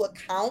into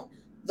account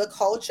the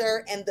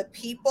culture and the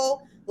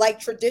people, like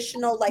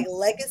traditional, like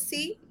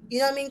legacy, you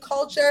know what I mean,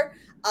 culture,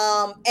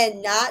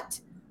 and not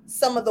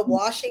some of the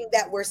washing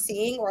that we're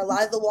seeing, or a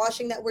lot of the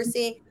washing that we're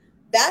seeing.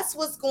 That's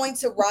what's going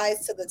to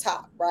rise to the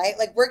top, right?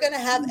 Like, we're going to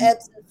have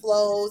ebbs and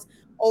flows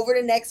over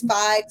the next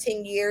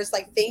 5-10 years.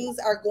 Like, things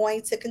are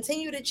going to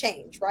continue to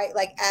change, right?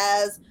 Like,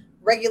 as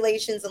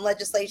regulations and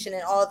legislation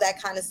and all of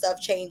that kind of stuff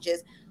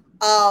changes.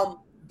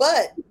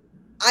 But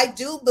I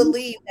do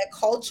believe that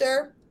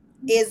culture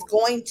is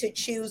going to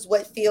choose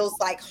what feels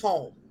like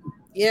home.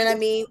 You know what I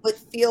mean? What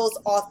feels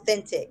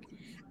authentic.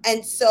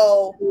 And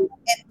so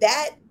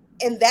that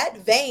in that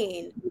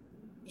vein,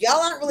 y'all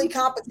aren't really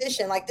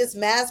competition. Like this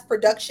mass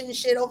production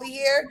shit over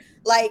here.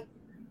 Like,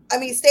 I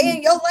mean, stay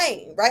in your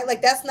lane, right?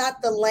 Like that's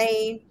not the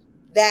lane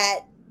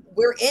that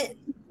we're in,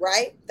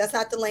 right? That's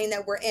not the lane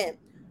that we're in.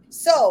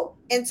 So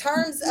in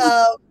terms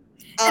of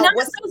And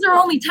what's those are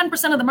only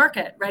 10% of the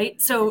market,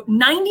 right? So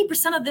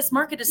 90% of this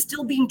market is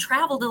still being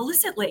traveled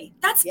illicitly.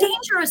 That's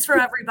dangerous for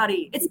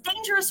everybody. It's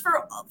dangerous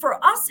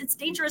for us. It's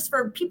dangerous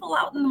for people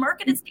out in the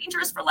market. It's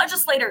dangerous for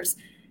legislators.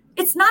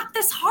 It's not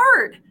this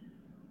hard.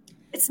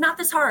 It's not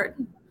this hard.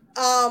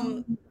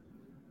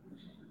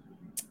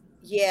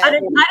 Yeah. I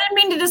didn't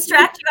mean to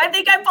distract you. I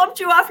think I bumped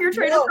you off your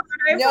train of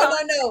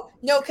thought.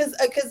 No, because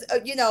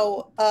you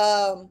know,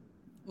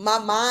 my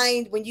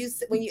mind when you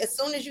as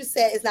soon as you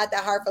said it's not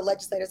that hard for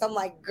legislators, I'm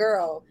like,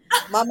 girl,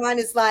 my mind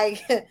is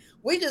like,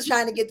 we just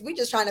trying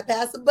to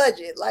pass a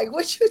budget. Like,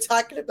 what you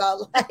talking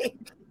about?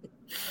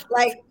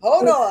 Like,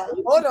 hold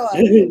on.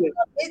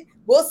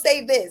 We'll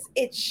say this: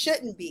 it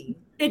shouldn't be.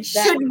 It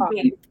shouldn't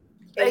be.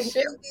 It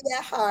shouldn't be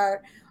that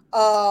hard.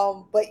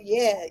 But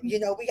yeah, you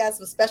know, we got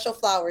some special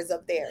flowers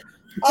up there.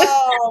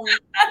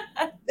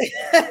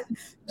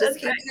 Just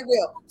keeping it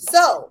real.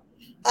 So,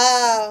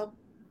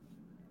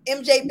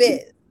 MJ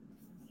Biz.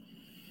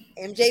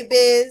 MJ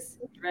Biz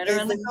Right is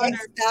around the the corner.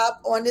 next stop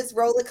on this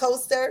roller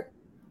coaster.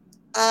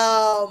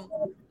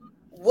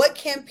 What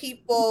can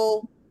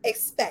people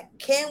expect?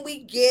 Can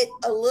we get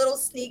a little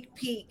sneak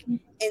peek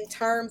in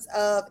terms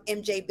of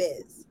MJ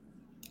Biz?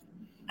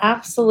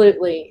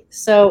 Absolutely.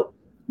 So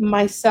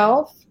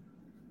myself,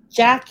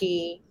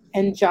 Jackie,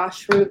 and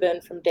Josh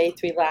Rubin from Day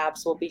 3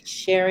 Labs will be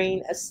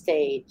sharing a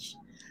stage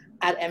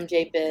at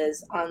MJ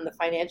Biz on the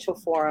Financial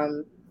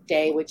Forum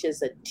Day, which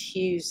is a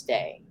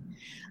Tuesday.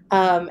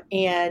 And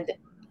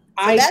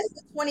so that's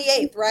the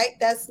 28th, right?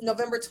 That's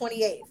November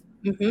 28th.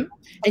 Mm-hmm. Okay,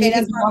 and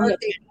that's my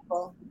birthday,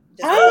 people.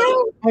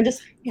 I'm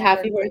just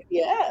happy birthday.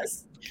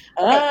 Yes.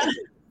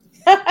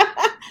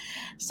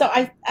 So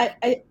I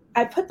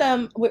put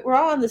them, we're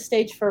all on the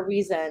stage for a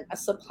reason, a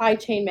supply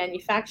chain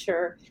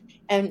manufacturer,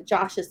 and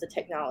Josh is the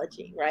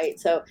technology, right?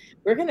 So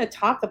we're going to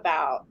talk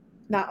about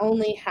not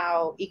only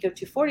how Eco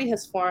 240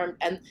 has formed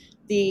and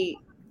the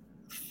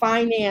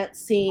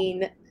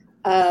financing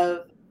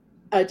of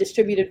a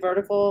distributed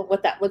vertical,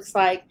 what that looks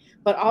like,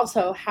 but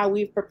also how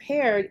we've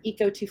prepared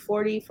Eco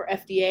 240 for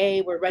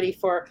FDA. We're ready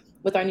for,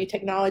 with our new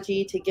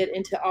technology, to get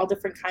into all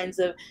different kinds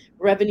of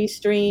revenue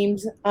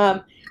streams.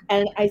 And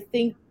I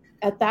think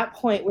at that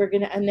point, we're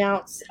going to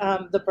announce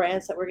the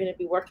brands that we're going to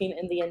be working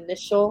in the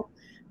initial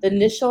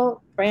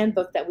brand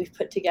book that we've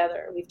put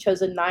together. We've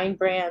chosen 9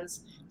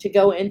 brands to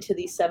go into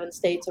these 7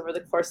 states over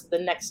the course of the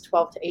next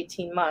 12 to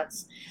 18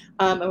 months.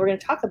 And we're going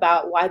to talk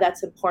about why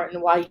that's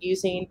important, why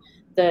using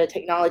the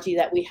technology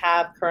that we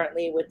have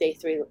currently with Day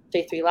 3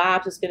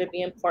 Labs is going to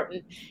be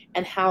important,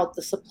 and how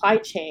the supply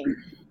chain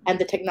and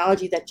the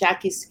technology that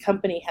Jackie's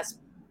company has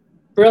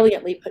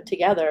brilliantly put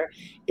together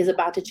is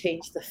about to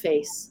change the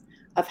face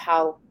of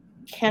how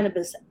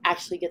cannabis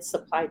actually gets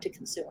supplied to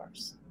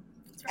consumers.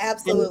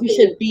 Absolutely. And you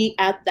should be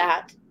at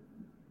that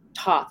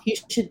talk. You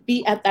should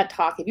be at that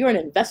talk. If you're an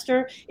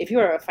investor, if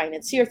you're a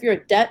financier, if you're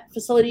a debt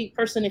facility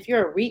person, if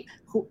you're a REIT,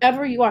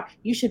 whoever you are,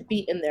 you should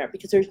be in there,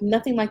 because there's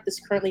nothing like this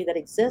currently that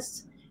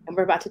exists. And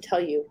we're about to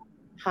tell you,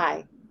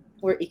 hi,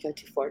 we're Eco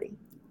 240.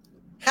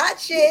 Hot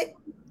shit.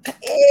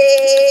 Hey.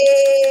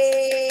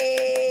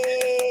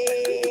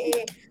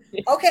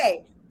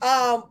 Okay.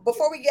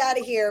 Before we get out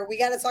of here, we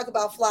got to talk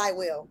about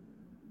Flywheel.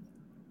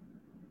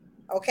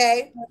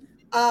 Okay.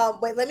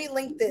 Wait, let me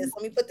link this.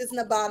 Let me put this in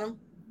the bottom.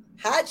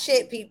 Hot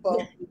shit,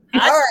 people.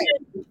 All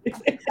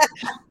right.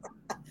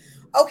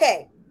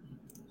 Okay.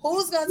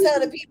 Who's going to tell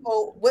the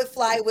people what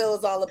Flywheel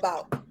is all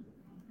about?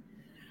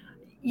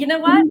 You know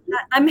what?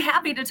 I'm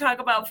happy to talk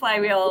about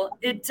Flywheel.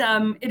 It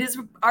is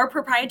our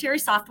proprietary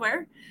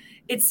software.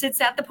 It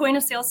sits at the point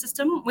of sale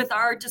system with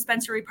our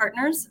dispensary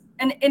partners,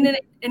 and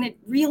it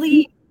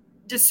really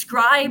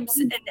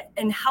describes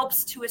and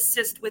helps to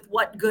assist with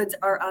what goods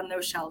are on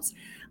those shelves.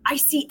 I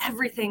see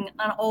everything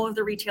on all of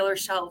the retailer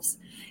shelves.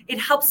 It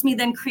helps me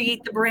then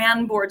create the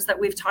brand boards that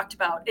we've talked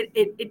about.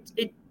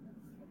 It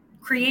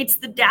creates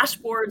the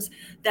dashboards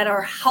that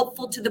are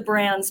helpful to the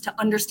brands to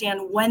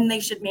understand when they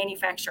should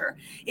manufacture.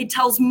 It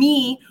tells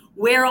me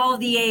where all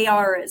the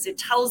AR is. It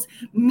tells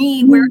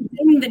me where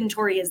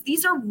inventory is.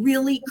 These are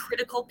really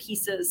critical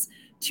pieces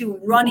to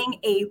running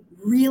a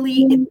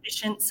really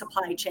efficient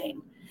supply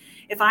chain.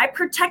 If I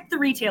protect the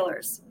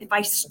retailers, if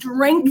I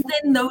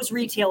strengthen those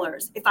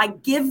retailers, if I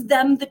give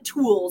them the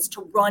tools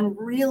to run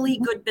really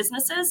good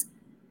businesses,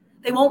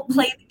 they won't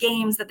play the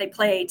games that they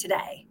play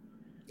today.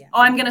 Oh,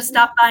 I'm going to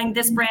stop buying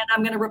this brand.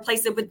 I'm going to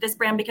replace it with this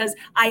brand because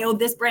I owe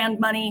this brand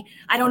money.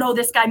 I don't owe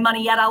this guy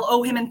money yet. I'll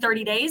owe him in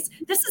 30 days.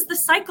 This is the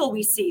cycle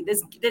we see.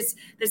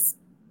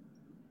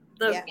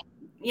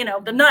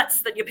 the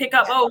nuts that you pick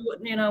up. Oh,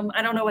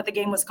 I don't know what the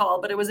game was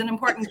called, but it was an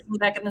important game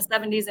back in the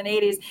 70s and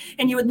 80s.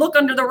 And you would look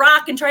under the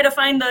rock and try to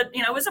find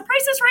it was a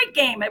Price is Right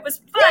game. It was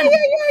fun.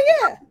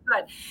 Yeah.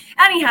 Good.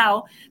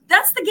 Anyhow,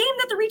 that's the game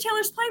that the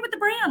retailers play with the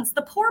brands.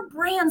 The poor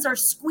brands are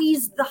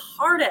squeezed the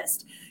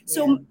hardest.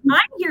 So I'm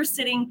here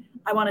sitting,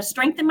 I want to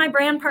strengthen my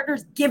brand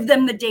partners, give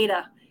them the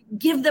data,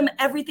 give them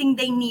everything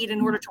they need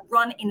in order to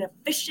run an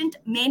efficient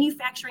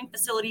manufacturing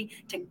facility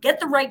to get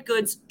the right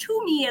goods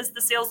to me as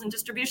the sales and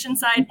distribution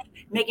side,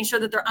 making sure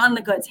that they're on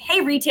the goods.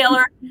 Hey,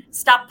 retailer,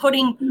 stop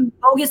putting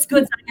bogus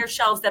goods on your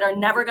shelves that are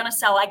never going to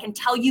sell. I can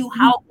tell you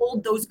how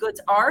old those goods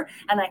are,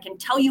 and I can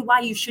tell you why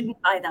you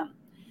shouldn't buy them.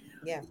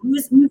 Yeah.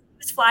 Use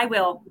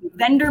Flywheel,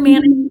 vendor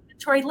management,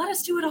 inventory. Let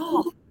us do it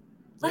all.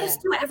 Let us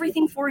do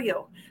everything for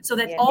you so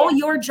that all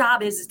your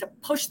job is to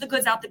push the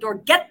goods out the door,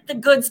 get the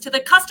goods to the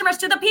customers,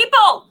 to the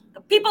people.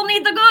 The people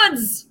need the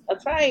goods.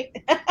 That's right.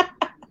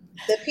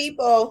 The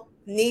people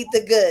need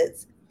the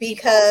goods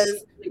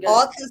because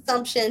all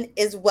consumption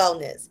is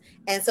wellness.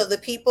 And so the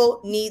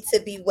people need to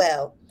be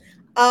well.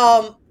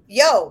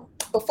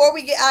 Before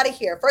we get out of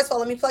here, first of all,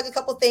 let me plug a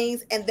couple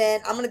things and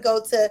then I'm going to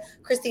go to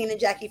Christine and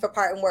Jackie for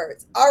parting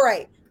words. All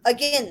right.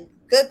 Again,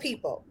 good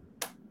people.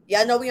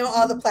 Y'all know we on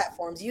all the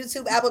platforms: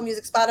 YouTube, Apple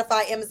Music,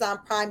 Spotify, Amazon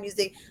Prime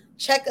Music.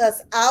 Check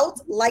us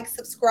out, like,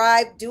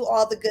 subscribe, do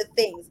all the good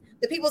things.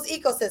 The People's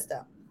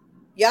Ecosystem.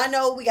 Y'all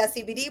know we got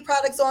CBD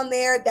products on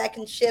there that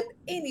can ship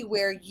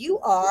anywhere you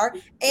are,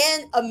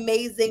 and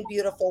amazing,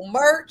 beautiful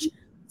merch.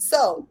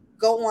 So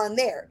go on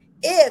there.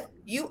 If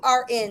you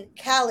are in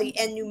Cali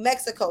and New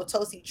Mexico,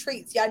 Toasty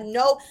Treats, y'all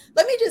know,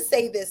 let me just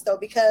say this though,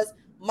 because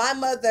my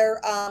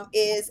mother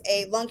is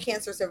a lung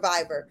cancer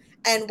survivor.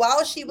 And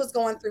while she was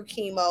going through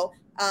chemo,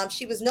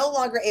 she was no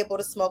longer able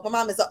to smoke. My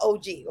mom is an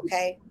OG,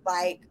 okay?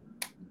 Like,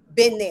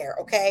 been there,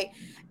 okay?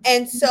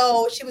 And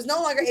so she was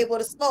no longer able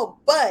to smoke,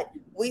 but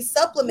we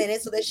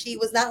supplemented so that she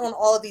was not on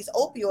all of these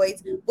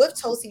opioids with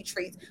Toasty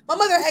Treats. My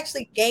mother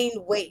actually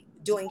gained weight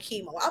doing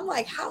chemo. I'm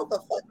like, how the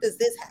fuck does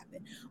this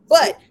happen?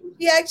 But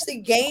she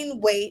actually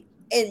gained weight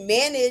and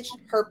managed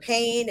her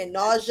pain and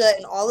nausea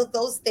and all of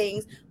those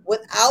things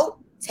without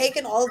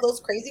taking all of those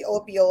crazy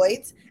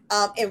opioids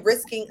and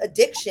risking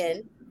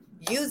addiction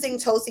using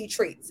Toasty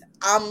Treats.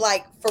 I'm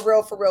like, for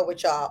real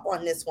with y'all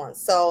on this one.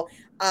 So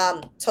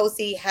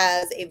Toasty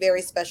has a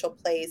very special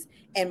place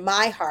in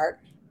my heart.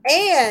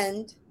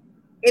 And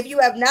if you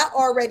have not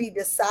already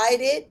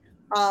decided,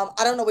 I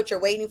don't know what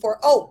you're waiting for.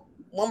 Oh,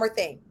 one more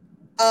thing.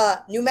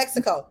 New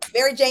Mexico,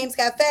 Mary James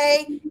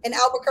Cafe in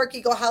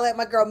Albuquerque. Go holler at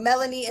my girl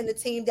Melanie and the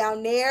team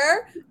down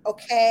there.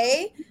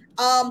 Okay.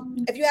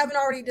 If you haven't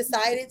already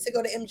decided to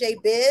go to MJ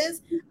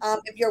Biz,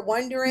 if you're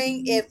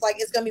wondering if like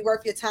it's gonna be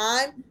worth your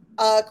time,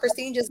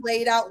 Christine just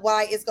laid out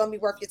why it's gonna be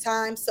worth your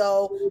time.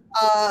 So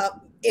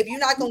if you're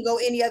not gonna go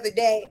any other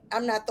day,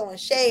 I'm not throwing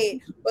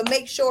shade, but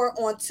make sure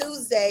on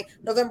Tuesday,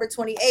 November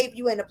 28th,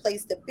 you in a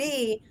place to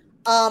be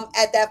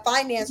at that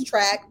finance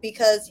track,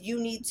 because you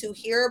need to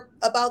hear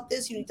about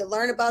this, you need to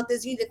learn about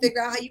this, you need to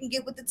figure out how you can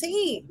get with the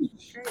team.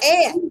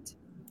 And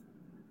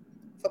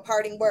for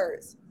parting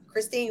words,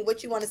 Christine,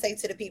 what you want to say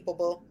to the people,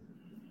 boo?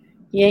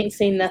 You ain't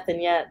seen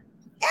nothing yet.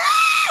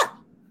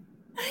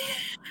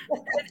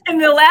 And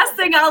the last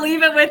thing I'll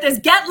leave it with is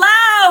get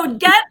loud,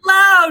 get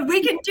loud.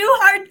 We can do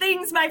hard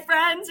things, my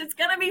friends. It's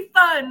going to be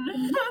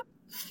fun.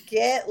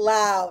 Get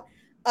loud.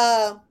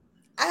 I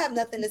have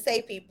nothing to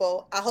say,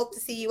 people. I hope to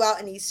see you out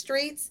in these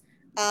streets.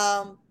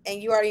 And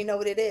you already know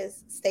what it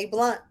is. Stay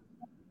blunt.